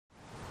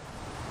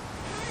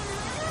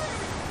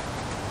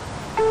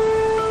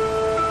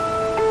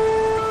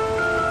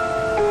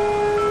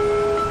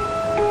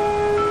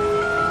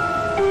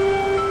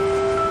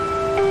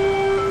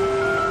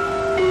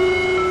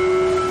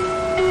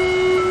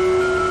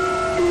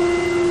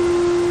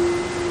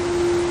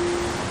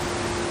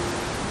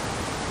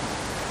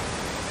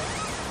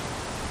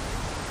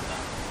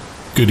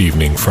Good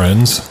evening,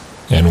 friends,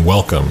 and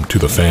welcome to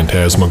the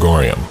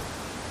Phantasmagorium.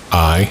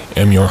 I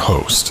am your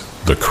host,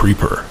 the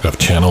Creeper of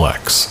Channel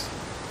X.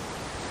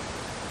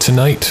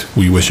 Tonight,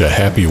 we wish a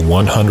happy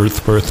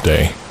 100th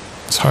birthday.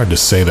 It's hard to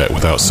say that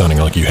without sounding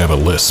like you have a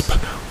lisp.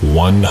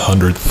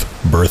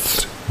 100th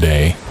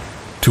birthday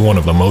to one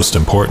of the most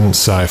important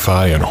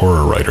sci-fi and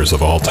horror writers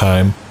of all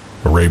time,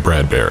 Ray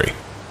Bradbury.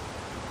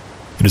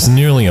 It is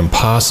nearly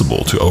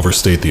impossible to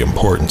overstate the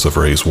importance of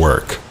Ray's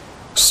work.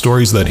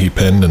 Stories that he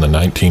penned in the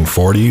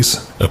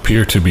 1940s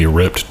appear to be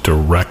ripped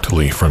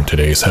directly from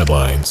today's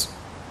headlines.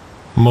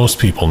 Most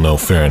people know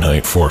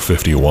Fahrenheit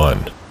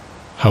 451.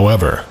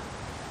 However,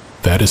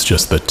 that is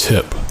just the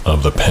tip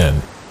of the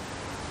pen.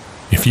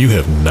 If you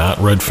have not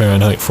read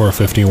Fahrenheit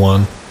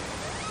 451,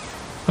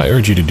 I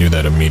urge you to do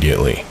that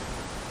immediately.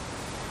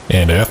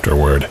 And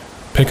afterward,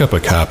 pick up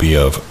a copy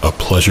of A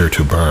Pleasure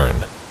to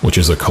Burn, which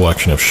is a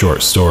collection of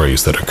short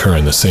stories that occur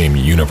in the same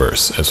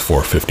universe as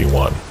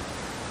 451.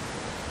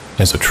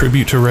 As a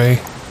tribute to Ray,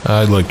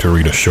 I'd like to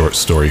read a short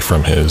story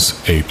from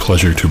his A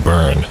Pleasure to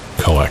Burn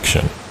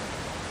collection.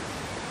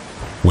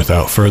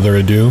 Without further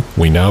ado,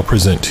 we now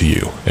present to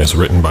you, as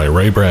written by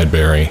Ray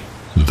Bradbury,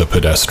 The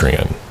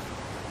Pedestrian.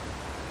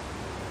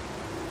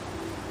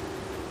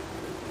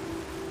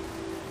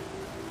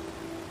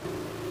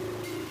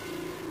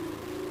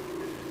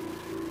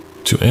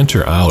 To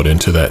enter out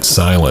into that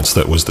silence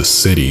that was the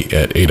city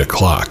at 8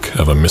 o'clock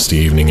of a misty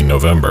evening in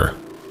November,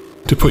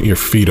 to put your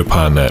feet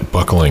upon that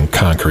buckling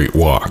concrete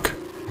walk,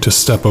 to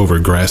step over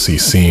grassy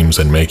seams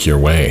and make your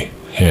way,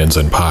 hands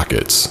in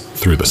pockets,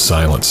 through the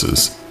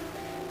silences.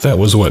 That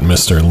was what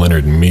Mr.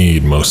 Leonard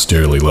Mead most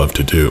dearly loved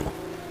to do.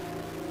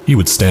 He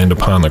would stand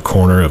upon the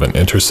corner of an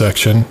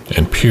intersection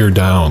and peer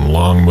down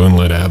long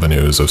moonlit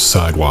avenues of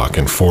sidewalk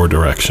in four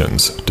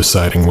directions,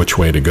 deciding which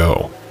way to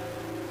go.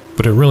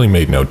 But it really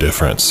made no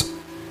difference.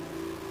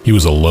 He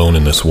was alone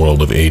in this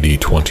world of AD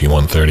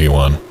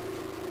 2131,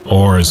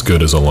 or as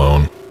good as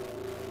alone.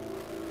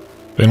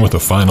 And with a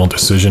final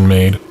decision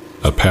made,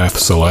 a path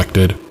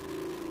selected,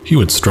 he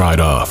would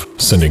stride off,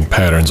 sending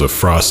patterns of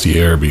frosty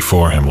air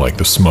before him like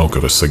the smoke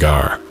of a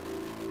cigar.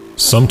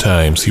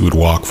 Sometimes he would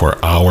walk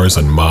for hours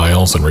and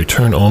miles and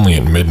return only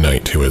at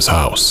midnight to his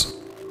house.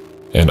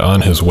 And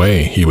on his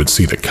way, he would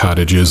see the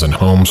cottages and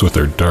homes with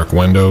their dark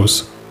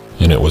windows,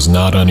 and it was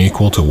not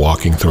unequal to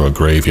walking through a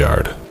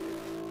graveyard,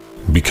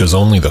 because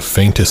only the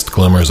faintest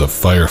glimmers of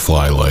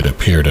firefly light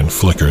appeared in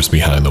flickers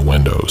behind the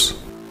windows.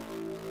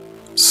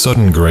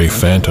 Sudden gray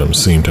phantoms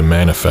seemed to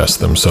manifest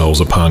themselves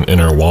upon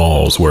inner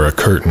walls where a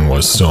curtain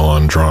was still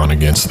undrawn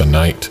against the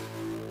night,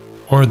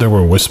 or there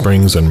were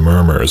whisperings and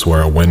murmurs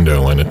where a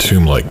window in a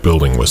tomb-like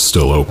building was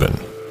still open.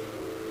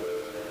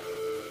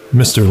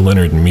 Mr.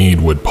 Leonard Mead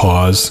would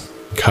pause,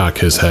 cock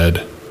his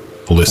head,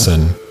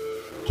 listen,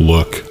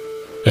 look,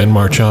 and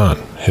march on,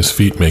 his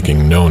feet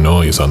making no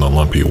noise on the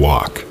lumpy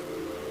walk.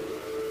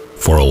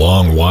 For a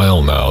long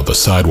while now, the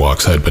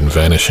sidewalks had been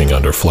vanishing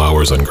under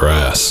flowers and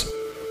grass.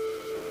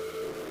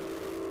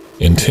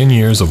 In 10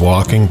 years of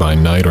walking by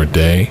night or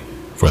day,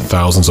 for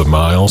thousands of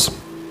miles,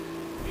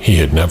 he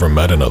had never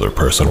met another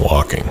person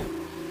walking.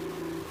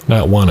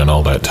 Not one in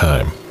all that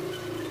time.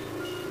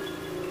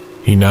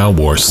 He now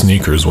wore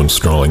sneakers when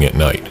strolling at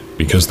night,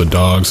 because the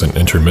dogs and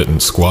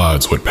intermittent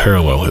squads would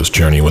parallel his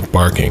journey with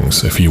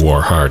barkings if he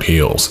wore hard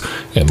heels,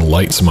 and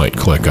lights might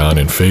click on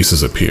and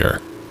faces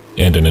appear,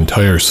 and an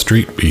entire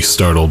street be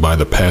startled by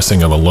the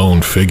passing of a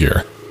lone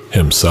figure,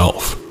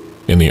 himself,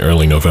 in the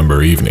early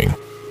November evening.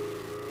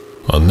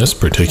 On this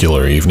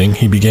particular evening,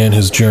 he began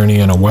his journey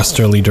in a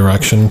westerly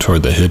direction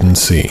toward the hidden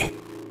sea.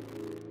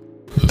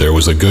 There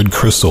was a good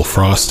crystal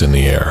frost in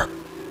the air.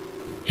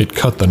 It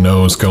cut the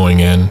nose going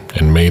in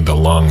and made the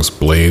lungs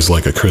blaze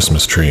like a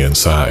Christmas tree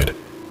inside.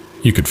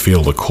 You could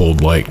feel the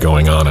cold light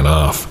going on and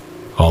off,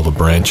 all the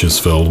branches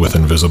filled with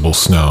invisible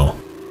snow.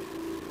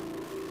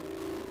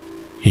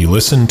 He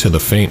listened to the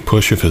faint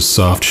push of his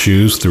soft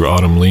shoes through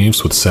autumn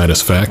leaves with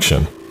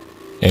satisfaction,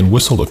 and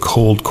whistled a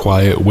cold,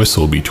 quiet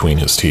whistle between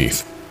his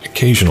teeth,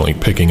 occasionally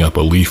picking up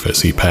a leaf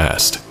as he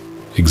passed,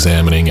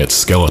 examining its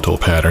skeletal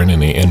pattern in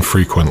the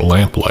infrequent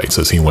lamplights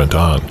as he went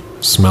on,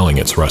 smelling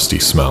its rusty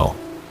smell.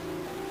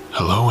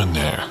 "Hello in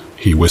there,"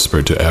 he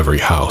whispered to every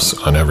house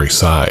on every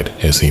side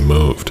as he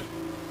moved.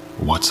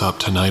 "What's up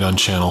tonight on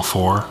Channel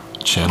 4,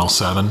 Channel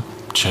 7,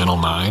 Channel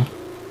 9?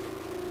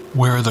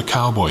 Where are the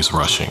cowboys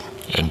rushing,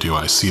 and do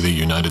I see the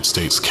United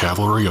States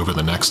cavalry over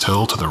the next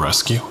hill to the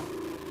rescue?"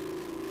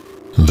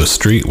 The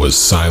street was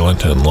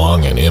silent and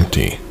long and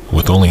empty,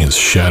 with only his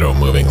shadow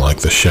moving like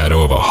the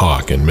shadow of a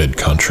hawk in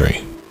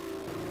mid-country.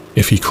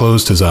 If he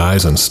closed his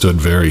eyes and stood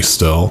very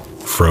still,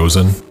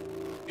 frozen,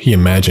 he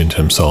imagined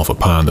himself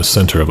upon the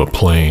center of a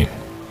plain,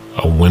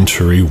 a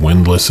wintry,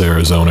 windless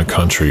Arizona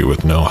country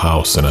with no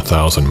house in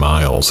 1,000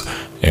 miles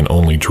and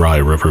only dry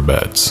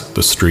riverbeds,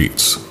 the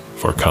streets,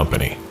 for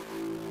company.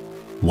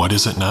 "What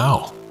is it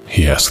now?"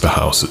 he asked the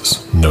houses,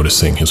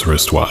 noticing his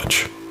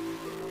wristwatch.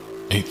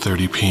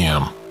 8:30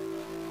 p.m.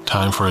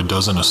 Time for a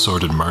dozen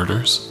assorted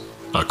murders?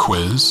 A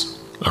quiz?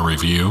 A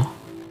review?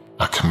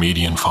 A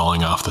comedian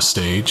falling off the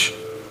stage?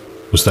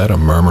 Was that a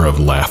murmur of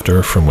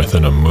laughter from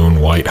within a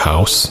moon-white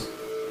house?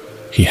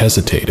 He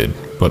hesitated,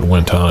 but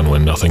went on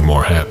when nothing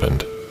more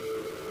happened.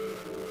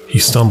 He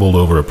stumbled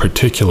over a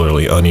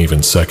particularly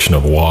uneven section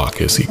of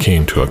walk as he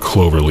came to a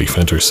cloverleaf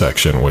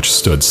intersection which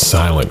stood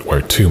silent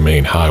where two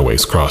main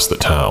highways crossed the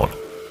town.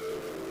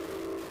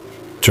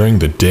 During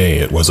the day,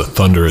 it was a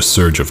thunderous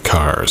surge of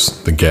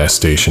cars, the gas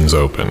stations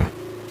open,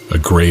 a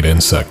great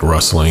insect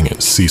rustling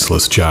and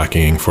ceaseless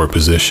jockeying for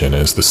position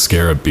as the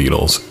scarab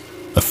beetles,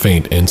 a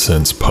faint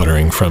incense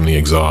puttering from the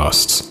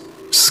exhausts,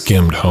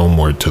 skimmed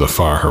homeward to the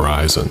far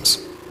horizons.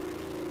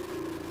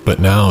 But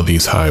now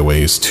these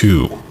highways,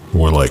 too,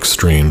 were like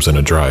streams in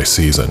a dry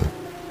season,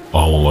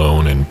 all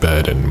alone in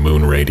bed and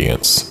moon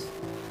radiance.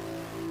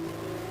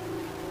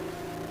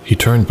 He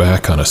turned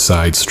back on a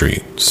side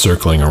street,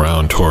 circling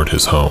around toward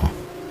his home.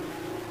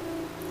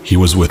 He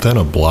was within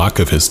a block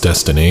of his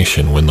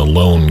destination when the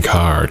lone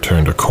car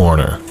turned a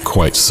corner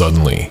quite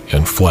suddenly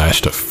and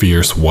flashed a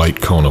fierce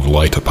white cone of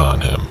light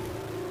upon him.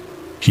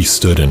 He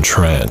stood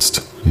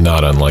entranced,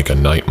 not unlike a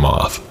night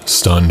moth,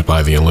 stunned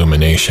by the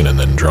illumination and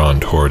then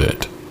drawn toward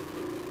it.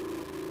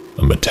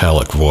 A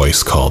metallic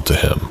voice called to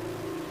him.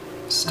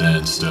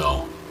 "Stand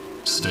still.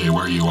 Stay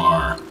where you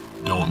are.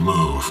 Don't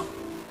move."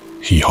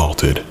 He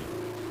halted.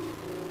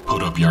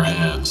 "Put up your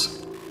hands."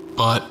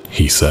 "But,"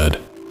 he said.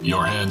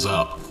 "Your hands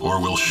up,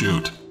 or we'll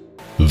shoot."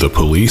 The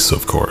police,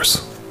 of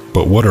course.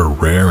 But what a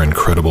rare and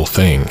credible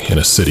thing in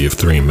a city of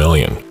 3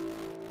 million.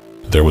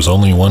 There was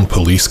only one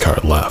police car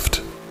left.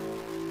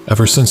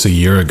 Ever since a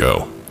year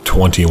ago,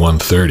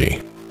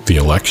 2130, the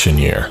election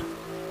year,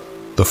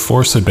 the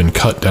force had been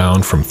cut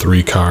down from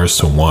 3 cars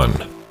to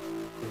 1.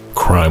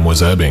 Crime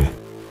was ebbing.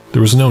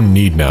 There was no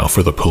need now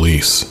for the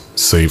police,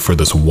 save for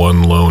this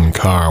one lone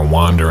car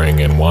wandering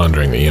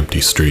the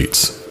empty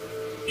streets.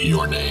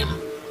 "Your name?"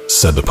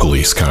 said the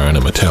police car in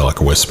a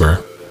metallic whisper.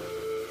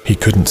 He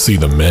couldn't see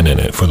the men in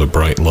it for the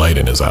bright light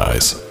in his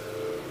eyes.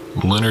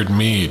 "Leonard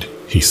Mead,"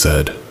 he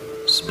said.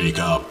 "Speak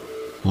up."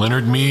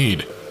 "Leonard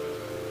Mead."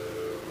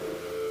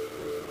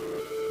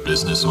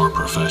 "Business or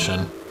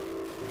profession?"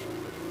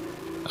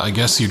 "I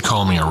guess you'd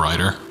call me a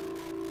writer."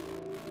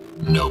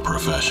 "No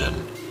profession,"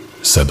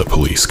 said the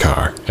police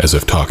car, as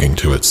if talking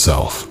to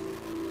itself.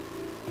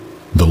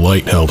 The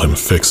light held him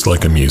fixed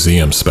like a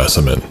museum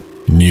specimen,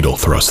 needle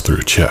thrust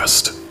through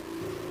chest.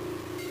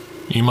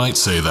 "You might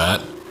say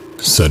that,"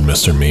 said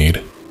Mr.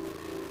 Mead.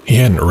 He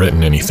hadn't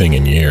written anything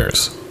in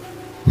years.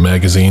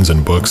 Magazines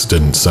and books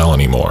didn't sell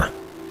anymore.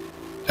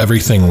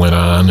 Everything went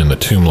on in the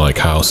tomb-like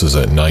houses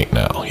at night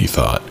now, he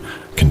thought,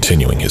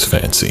 continuing his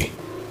fancy.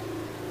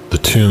 The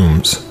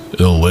tombs,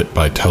 ill-lit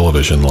by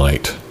television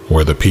light,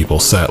 where the people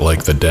sat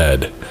like the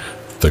dead,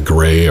 the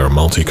gray or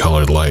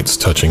multicolored lights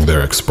touching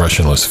their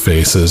expressionless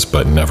faces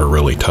but never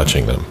really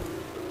touching them.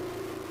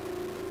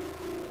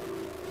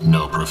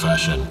 "No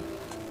profession,"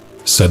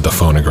 said the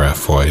phonograph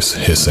voice,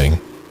 hissing.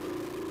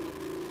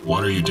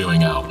 "What are you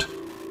doing out?"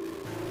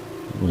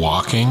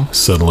 "Walking,"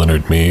 said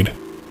Leonard Mead.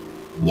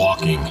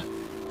 "Walking."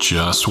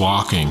 "Just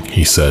walking,"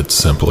 he said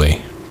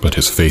simply, but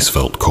his face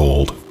felt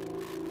cold.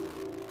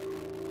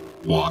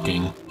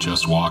 "Walking,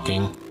 just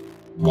walking,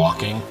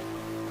 walking?"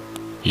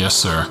 "Yes,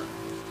 sir."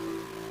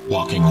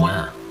 "Walking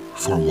where?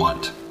 For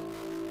what?"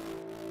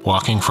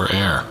 "Walking for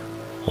air,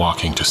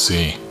 walking to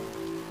see."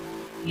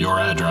 "Your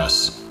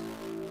address?"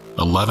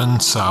 11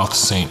 South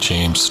St.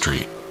 James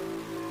Street.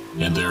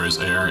 "And there is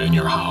air in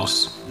your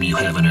house? You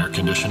have an air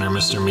conditioner,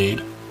 Mr.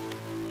 Mead?"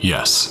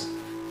 "Yes."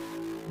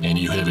 "And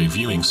you have a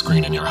viewing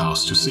screen in your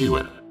house to see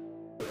with?"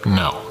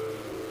 "No."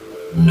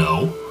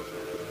 "No?"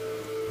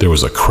 There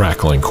was a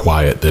crackling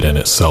quiet that in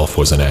itself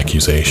was an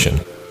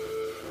accusation.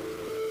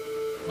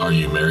 "Are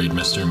you married,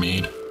 Mr.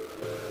 Mead?"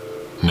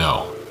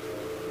 "No,"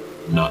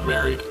 "Not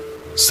married,"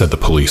 said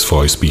the police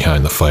voice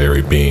behind the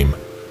fiery beam.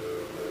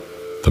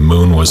 The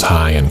moon was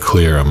high and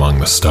clear among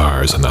the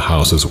stars, and the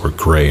houses were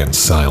gray and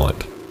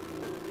silent.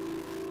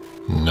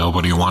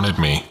 "Nobody wanted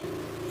me,"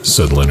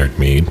 said Leonard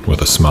Mead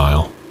with a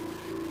smile.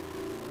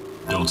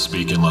 "Don't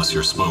speak unless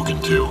you're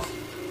spoken to."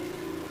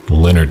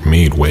 Leonard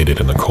Mead waited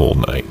in the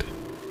cold night.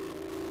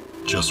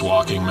 "Just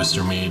walking,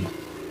 Mr. Mead?"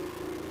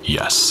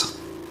 "Yes."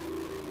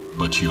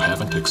 "But you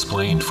haven't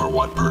explained for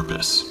what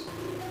purpose."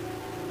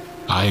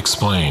 "I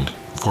explained.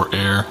 For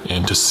air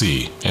and to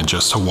see, and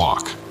just to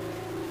walk."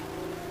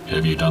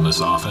 "Have you done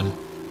this often?"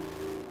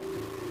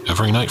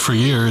 "Every night for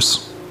years."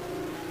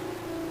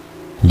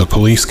 The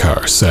police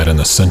car sat in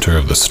the center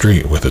of the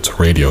street with its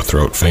radio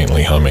throat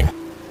faintly humming.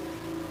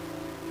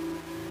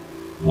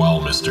 "Well,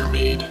 Mr.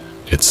 Mead,"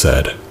 it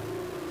said.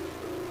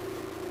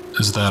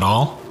 "Is that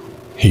all?"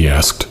 he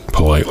asked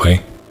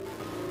politely.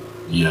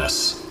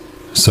 "Yes,"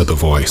 said the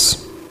voice.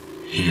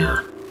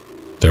 "Here."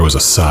 There was a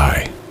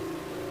sigh.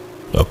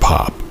 A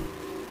pop.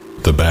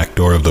 The back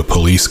door of the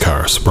police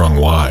car sprung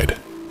wide.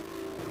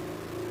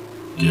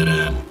 "Get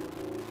in."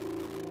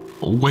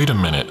 "Wait a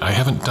minute, I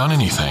haven't done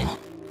anything."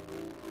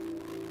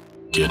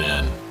 "Get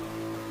in."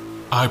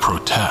 "I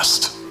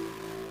protest."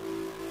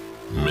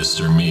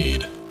 "Mr.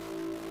 Mead."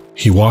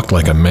 He walked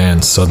like a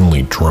man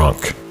suddenly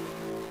drunk.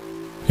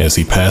 As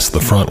he passed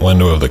the front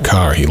window of the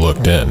car, he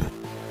looked in.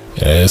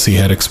 As he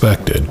had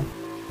expected,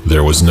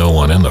 there was no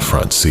one in the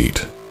front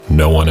seat,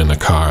 no one in the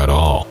car at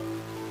all.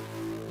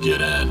 Get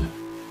in.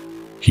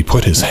 He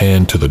put his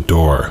hand to the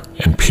door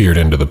and peered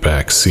into the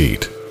back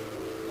seat,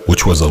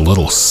 which was a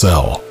little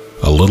cell,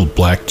 a little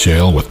black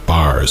jail with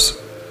bars.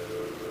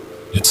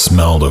 It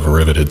smelled of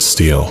riveted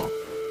steel.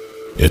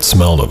 It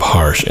smelled of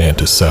harsh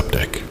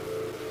antiseptic.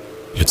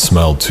 It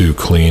smelled too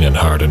clean and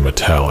hard and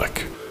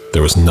metallic.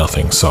 There was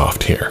nothing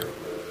soft here.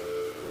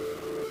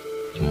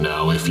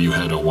 Now if you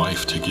had a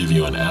wife to give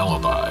you an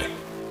alibi,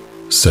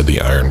 said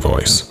the iron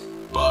voice.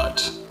 But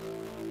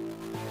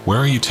where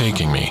are you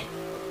taking me?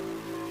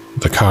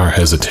 The car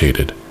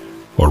hesitated,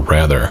 or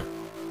rather,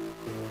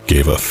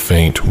 gave a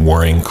faint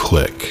whirring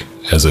click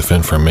as if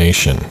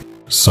information,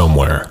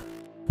 somewhere,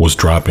 was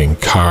dropping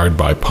card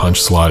by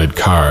punch-slotted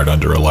card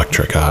under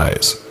electric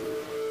eyes.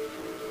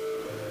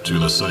 To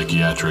the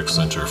Psychiatric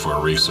Center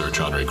for Research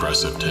on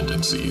Regressive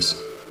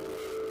Tendencies.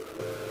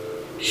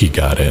 He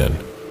got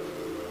in.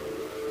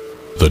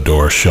 The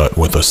door shut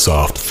with a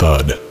soft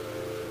thud.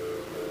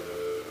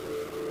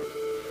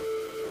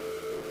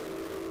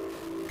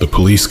 The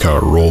police car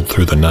rolled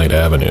through the night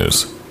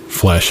avenues,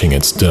 flashing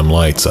its dim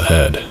lights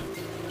ahead.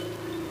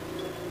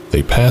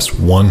 They passed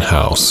one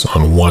house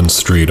on one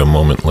street a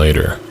moment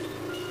later.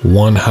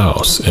 One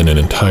house in an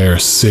entire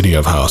city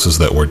of houses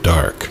that were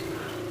dark,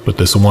 but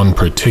this one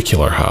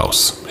particular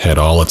house had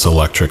all its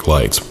electric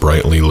lights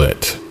brightly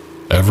lit,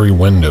 every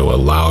window a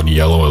loud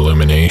yellow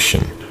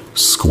illumination,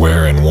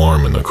 square and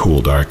warm in the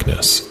cool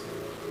darkness.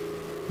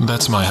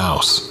 That's my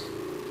house,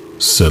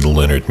 said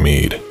Leonard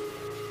Mead.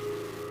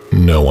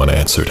 No one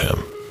answered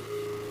him.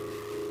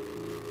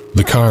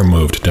 The car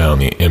moved down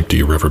the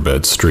empty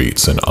riverbed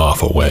streets and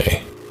off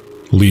away,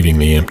 leaving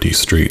the empty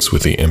streets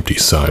with the empty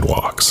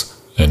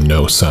sidewalks, and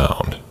no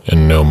sound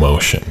and no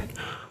motion,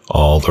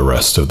 all the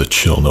rest of the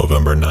chill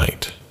November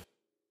night.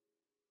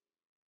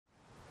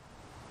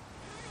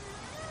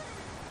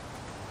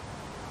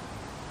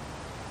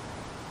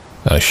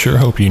 I sure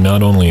hope you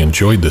not only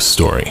enjoyed this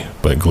story,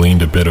 but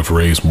gleaned a bit of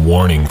Ray's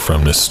warning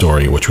from this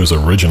story, which was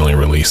originally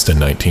released in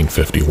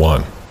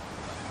 1951.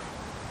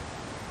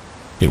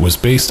 It was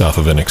based off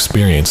of an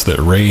experience that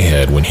Ray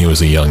had when he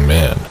was a young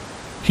man.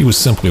 He was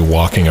simply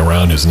walking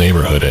around his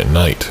neighborhood at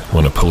night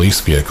when a police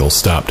vehicle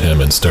stopped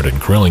him and started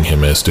grilling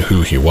him as to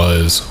who he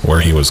was, where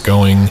he was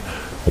going,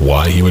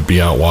 why he would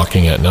be out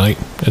walking at night,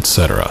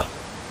 etc.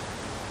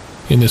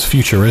 In this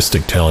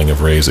futuristic telling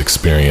of Ray's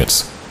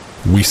experience,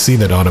 we see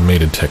that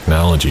automated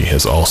technology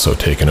has also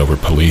taken over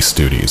police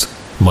duties,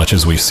 much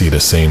as we see the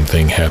same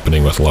thing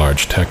happening with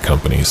large tech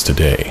companies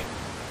today.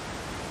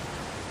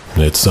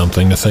 It's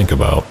something to think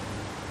about.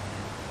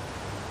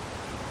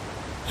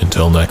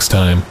 Until next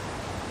time,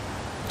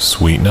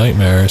 sweet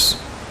nightmares.